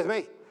 you with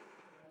me?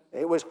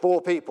 It was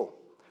 4 people.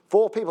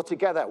 4 people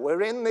together.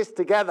 We're in this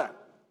together.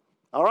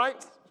 All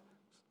right?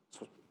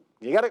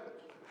 You get it?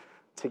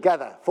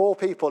 Together. 4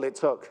 people it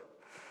took.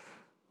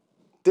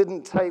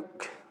 Didn't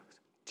take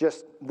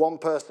just one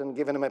person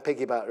giving them a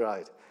piggyback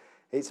ride.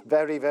 It's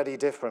very, very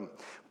different.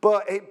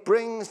 But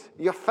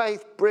your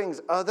faith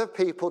brings other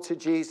people to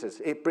Jesus.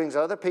 It brings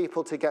other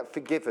people to get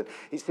forgiven.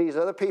 It sees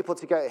other people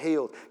to get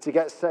healed, to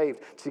get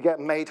saved, to get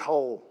made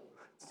whole,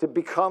 to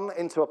become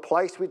into a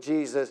place with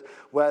Jesus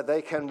where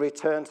they can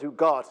return to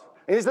God.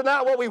 Isn't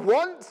that what we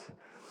want?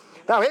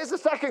 Now, here's the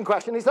second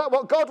question. Is that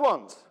what God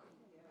wants?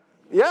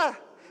 Yeah.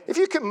 If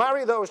you can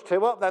marry those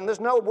 2 up, then there's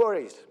no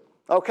worries.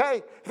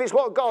 Okay? If it's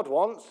what God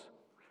wants,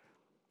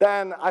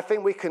 then I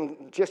think we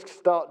can just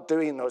start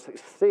doing those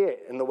things. See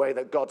it in the way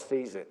that God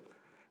sees it.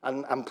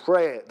 And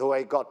pray it the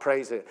way God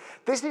prays it.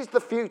 This is the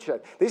future.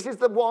 This is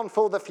the one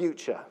for the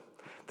future.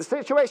 The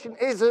situation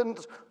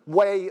isn't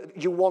where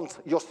you want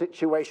your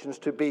situations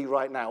to be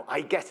right now.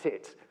 I get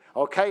it.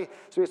 Okay?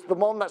 So it's the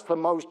one that's the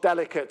most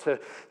delicate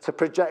to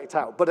project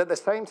out. But at the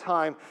same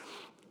time,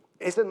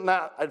 isn't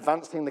that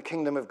advancing the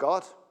kingdom of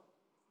God?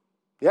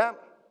 Yeah?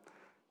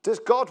 Does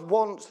God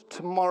want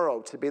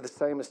tomorrow to be the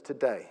same as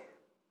today?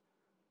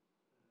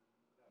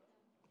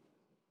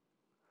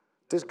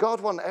 Does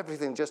God want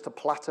everything just to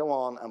plateau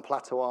on and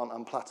plateau on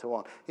and plateau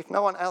on? If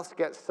no one else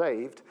gets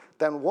saved,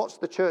 then what's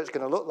the church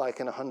going to look like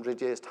in 100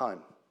 years'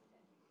 time?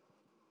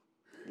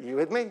 You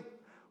with me?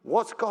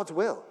 What's God's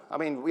will? I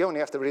mean, we only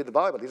have to read the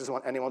Bible. He doesn't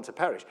want anyone to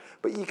perish.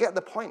 But you get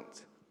the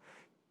point.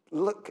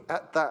 Look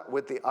at that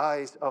with the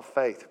eyes of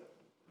faith.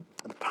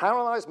 The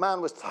paralyzed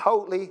man was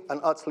totally and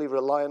utterly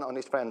reliant on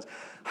his friends.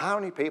 How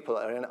many people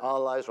are in our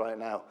lives right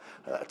now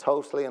that are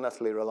totally and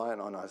utterly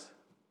reliant on us?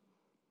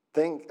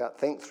 Think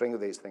through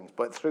these things.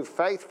 But through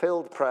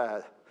faith-filled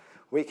prayer,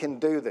 we can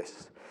do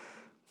this.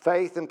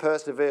 Faith and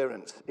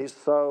perseverance is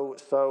so,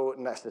 so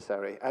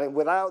necessary. And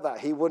without that,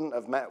 he wouldn't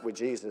have met with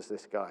Jesus,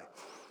 this guy.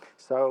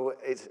 So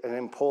it's an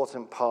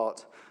important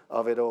part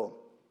of it all.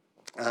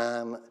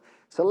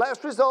 So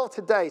let's resolve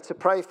today to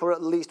pray for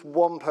at least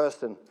one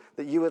person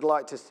that you would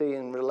like to see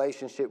in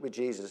relationship with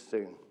Jesus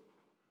soon.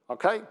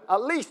 Okay?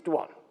 At least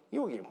one.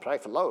 You can pray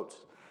for loads.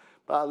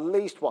 But at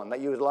least one that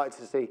you would like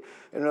to see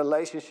in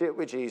relationship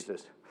with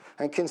Jesus.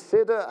 And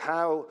consider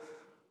how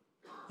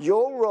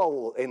your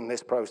role in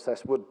this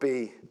process would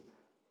be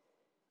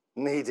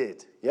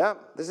needed. Yeah?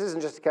 This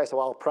isn't just a case of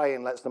I'll pray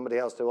and let somebody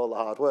else do all the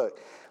hard work.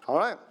 All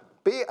right?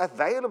 Be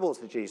available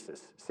to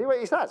Jesus. See what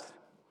he says.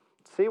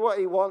 See what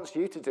he wants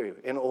you to do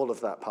in all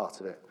of that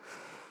part of it.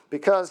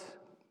 Because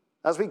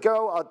as we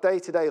go our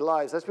day-to-day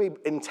lives, as we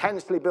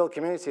intensely build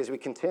community, as we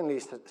continually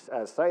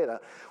say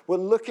that, we're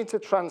looking to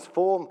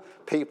transform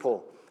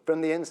people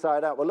from the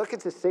inside out. We're looking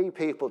to see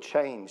people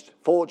changed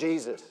for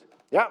Jesus.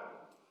 Yeah?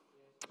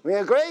 We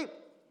agree?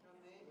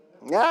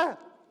 Yeah?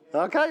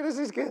 Okay, this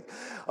is good.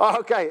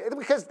 Okay,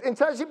 because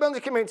intensely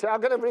building community, I'm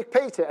going to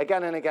repeat it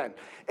again and again.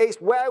 It's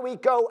where we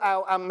go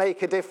out and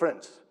make a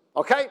difference.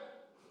 Okay?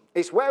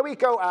 It's where we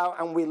go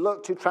out and we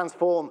look to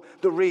transform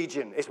the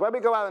region. It's where we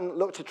go out and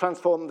look to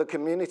transform the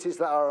communities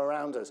that are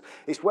around us.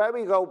 It's where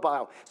we go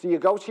out. So you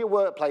go to your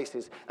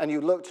workplaces and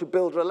you look to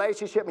build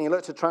relationship and you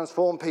look to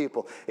transform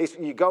people.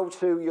 You go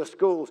to your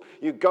schools.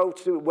 You go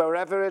to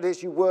wherever it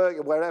is you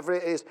work, wherever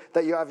it is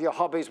that you have your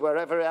hobbies,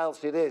 wherever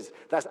else it is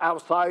that's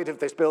outside of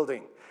this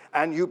building.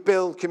 And you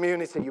build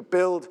community. You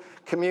build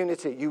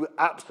community. You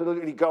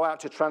absolutely go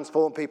out to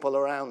transform people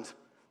around.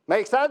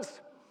 Make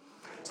sense?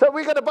 So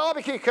we've got a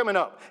barbecue coming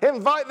up.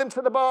 Invite them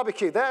to the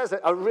barbecue. There's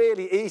a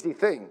really easy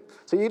thing.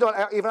 So you don't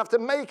even have to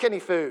make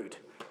any food.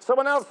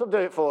 Someone else will do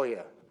it for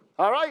you.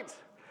 All right?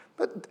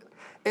 But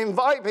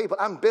invite people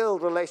and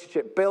build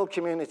relationship, build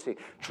community,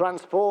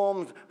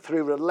 transformed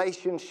through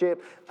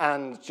relationship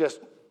and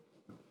just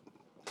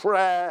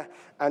prayer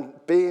and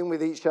being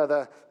with each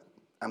other.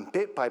 And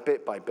bit by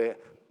bit by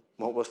bit,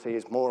 what we'll see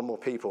is more and more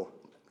people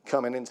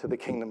coming into the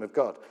kingdom of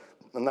God.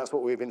 And that's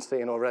what we've been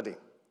seeing already.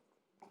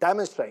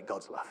 Demonstrate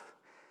God's love.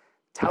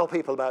 Tell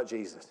people about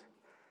Jesus.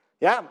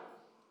 Yeah?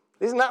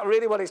 Isn't that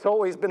really what it's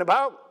always been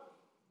about?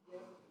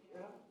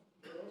 Yeah.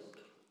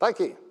 Thank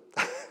you.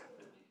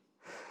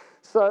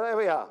 So there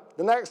we are.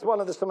 The next one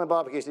of the summer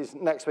barbecues is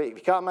next week. If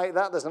you can't make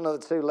that, there's another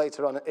 2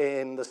 later on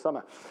in the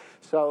summer.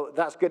 So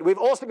that's good. We've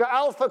also got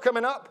Alpha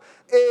coming up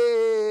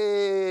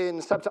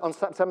on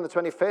September the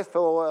 25th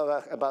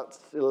for about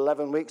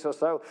 11 weeks or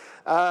so.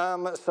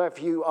 So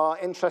if you are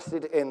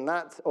interested in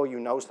that or you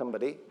know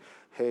somebody,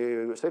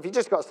 so if you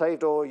just got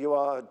saved or you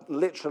are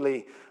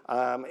literally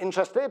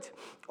interested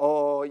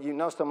or you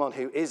know someone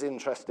who is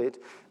interested,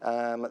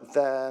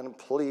 then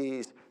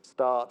please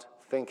start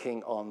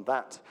thinking on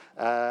that.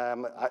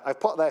 I've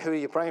put there who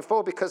you're praying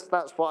for because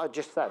that's what I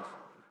just said.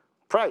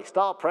 Pray,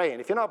 start praying.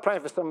 If you're not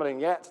praying for somebody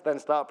yet, then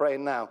start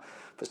praying now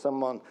for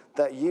someone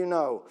that you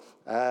know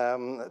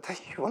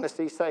that you want to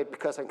see saved,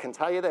 because I can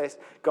tell you this,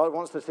 God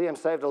wants to see him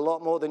saved a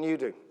lot more than you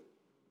do.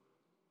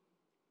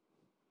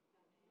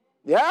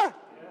 Yeah?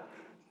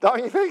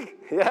 Don't you think?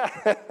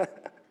 Yeah.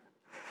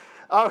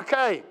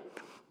 Okay.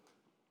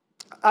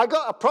 I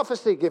got a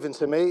prophecy given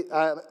to me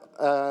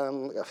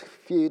a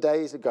few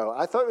days ago.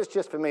 I thought it was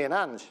just for me and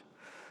Ange.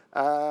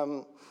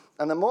 And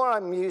the more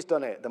I mused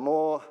on it, the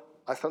more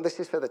I thought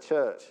this is for the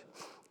church.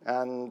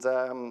 And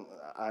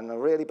I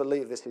really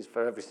believe this is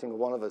for every single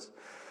one of us.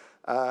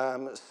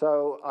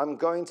 So I'm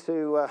going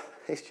to,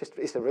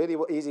 it's a really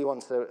easy one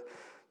to,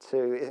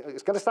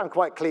 it's going to sound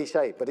quite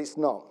cliche, but it's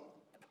not.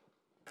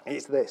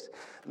 It's this.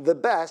 The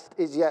best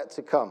is yet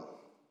to come.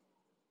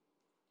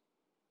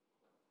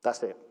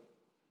 That's it.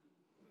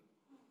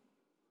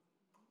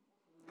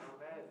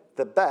 Amen.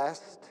 The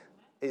best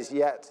is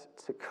yet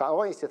to come. I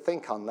want you to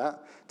think on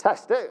that.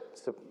 Test it.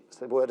 It's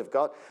the word of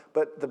God.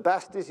 But the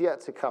best is yet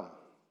to come.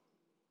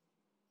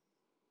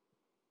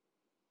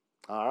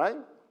 All right?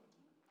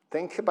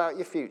 Think about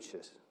your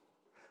futures.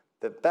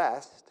 The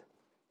best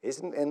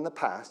isn't in the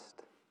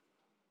past.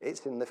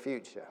 It's in the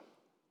future.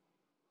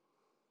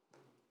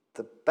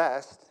 The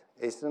best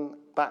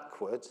isn't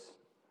backwards,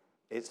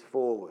 it's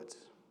forwards.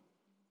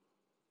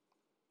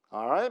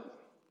 All right?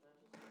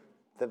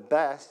 The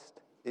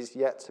best is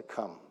yet to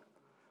come.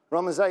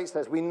 Romans 8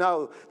 says, we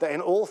know that in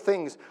all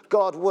things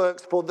God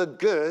works for the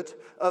good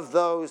of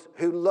those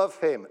who love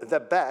him. The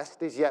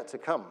best is yet to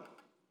come.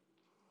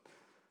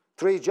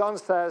 3 John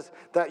says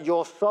that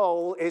your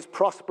soul is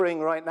prospering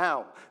right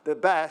now. The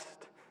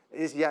best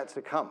is yet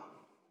to come.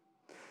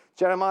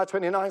 Jeremiah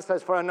 29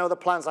 says, for I know the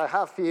plans I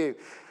have for you.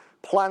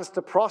 Plans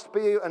to prosper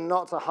you and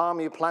not to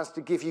harm you. Plans to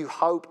give you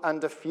hope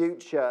and a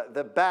future.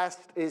 The best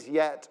is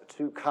yet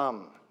to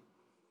come.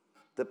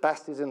 The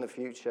best is in the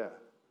future.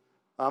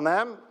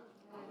 Amen?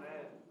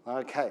 Amen.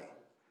 Okay.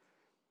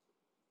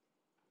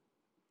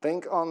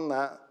 Think on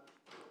that.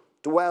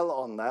 Dwell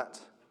on that.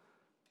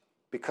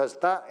 Because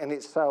that in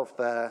itself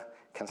there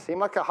can seem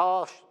like a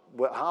hard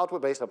word,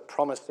 but it's a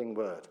promising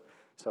word.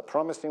 It's a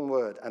promising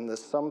word. And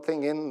there's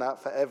something in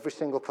that for every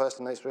single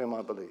person in this room,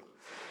 I believe.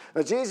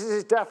 Now,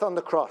 Jesus' death on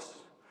the cross,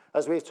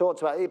 as we've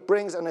talked about, it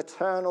brings an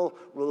eternal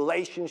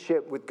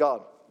relationship with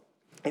God.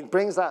 It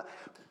brings that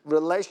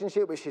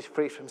relationship which is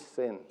free from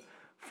sin,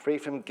 free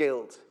from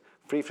guilt,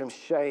 free from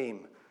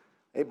shame.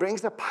 It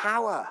brings the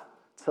power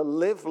to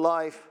live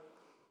life,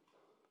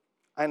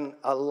 and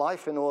a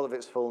life in all of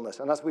its fullness.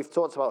 And as we've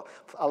talked about,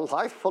 a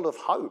life full of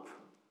hope,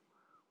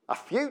 a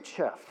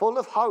future full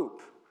of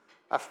hope,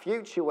 a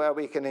future where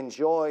we can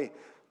enjoy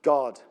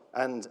God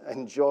and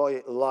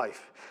enjoy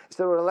life. It's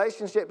a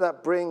relationship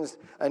that brings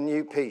a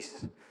new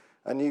peace,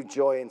 a new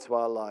joy into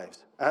our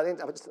lives. And I think,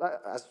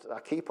 as I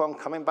keep on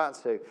coming back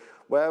to,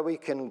 where we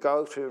can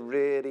go through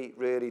really,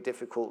 really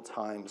difficult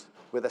times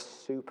with a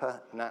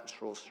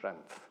supernatural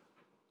strength.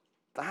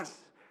 That's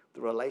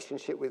the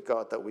relationship with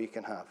God that we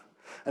can have.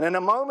 And in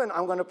a moment,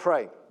 I'm going to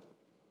pray.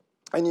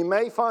 And you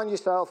may find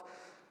yourself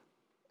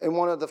in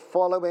one of the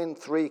following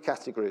three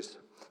categories.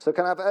 So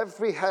can I have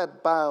every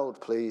head bowed,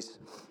 please,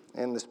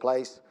 in this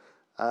place?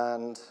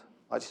 And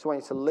I just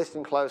want you to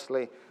listen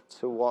closely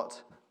to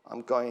what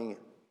I'm going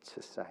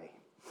to say.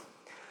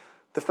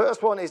 The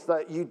first one is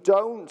that you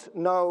don't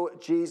know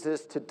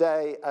Jesus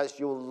today as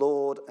your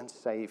Lord and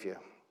Savior.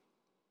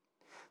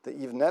 That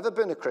you've never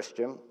been a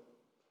Christian,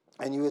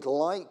 and you would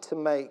like to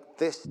make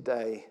this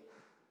day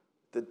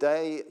the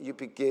day you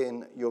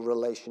begin your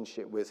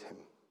relationship with him.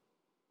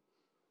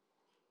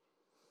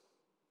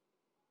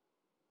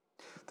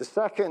 The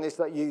second is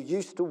that you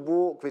used to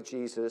walk with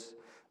Jesus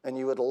and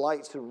you would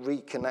like to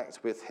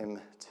reconnect with him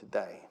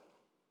today.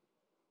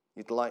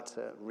 You'd like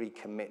to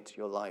recommit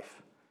your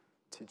life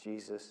to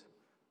Jesus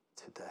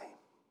today.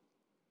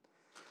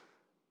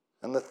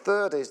 And the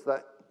third is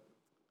that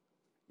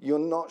you're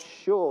not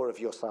sure of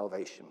your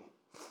salvation.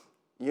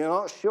 You're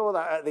not sure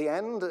that at the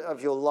end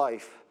of your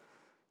life,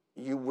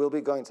 you will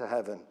be going to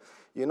heaven.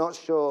 You're not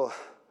sure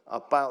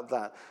about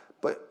that,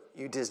 but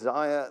you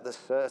desire the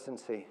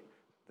certainty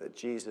that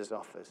Jesus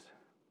offers.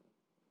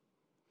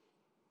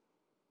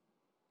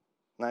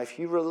 Now, if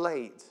you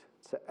relate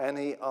to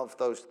any of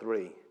those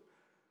three,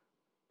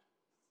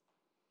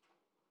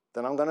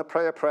 then I'm going to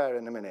pray a prayer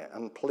in a minute.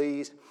 And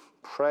please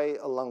pray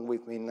along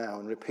with me now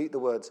and repeat the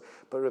words,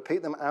 but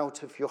repeat them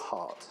out of your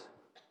heart.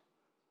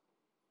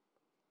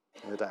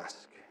 I would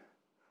ask,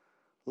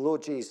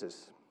 Lord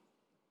Jesus,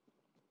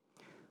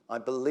 I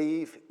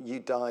believe you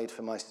died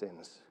for my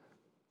sins.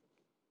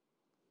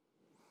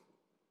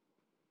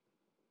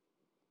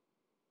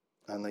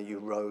 And that you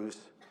rose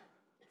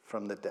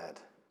from the dead.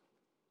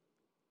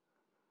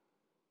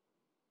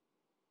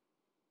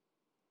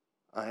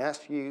 I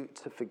ask you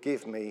to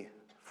forgive me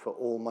for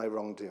all my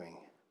wrongdoing.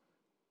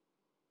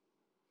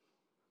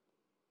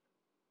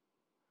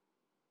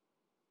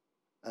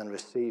 And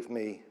receive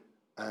me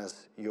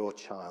as your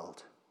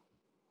child.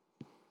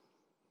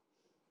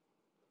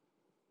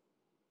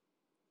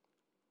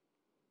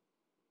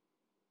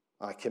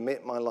 I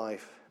commit my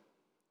life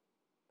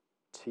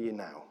to you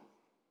now.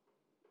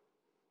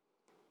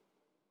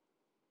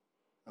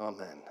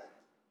 Amen.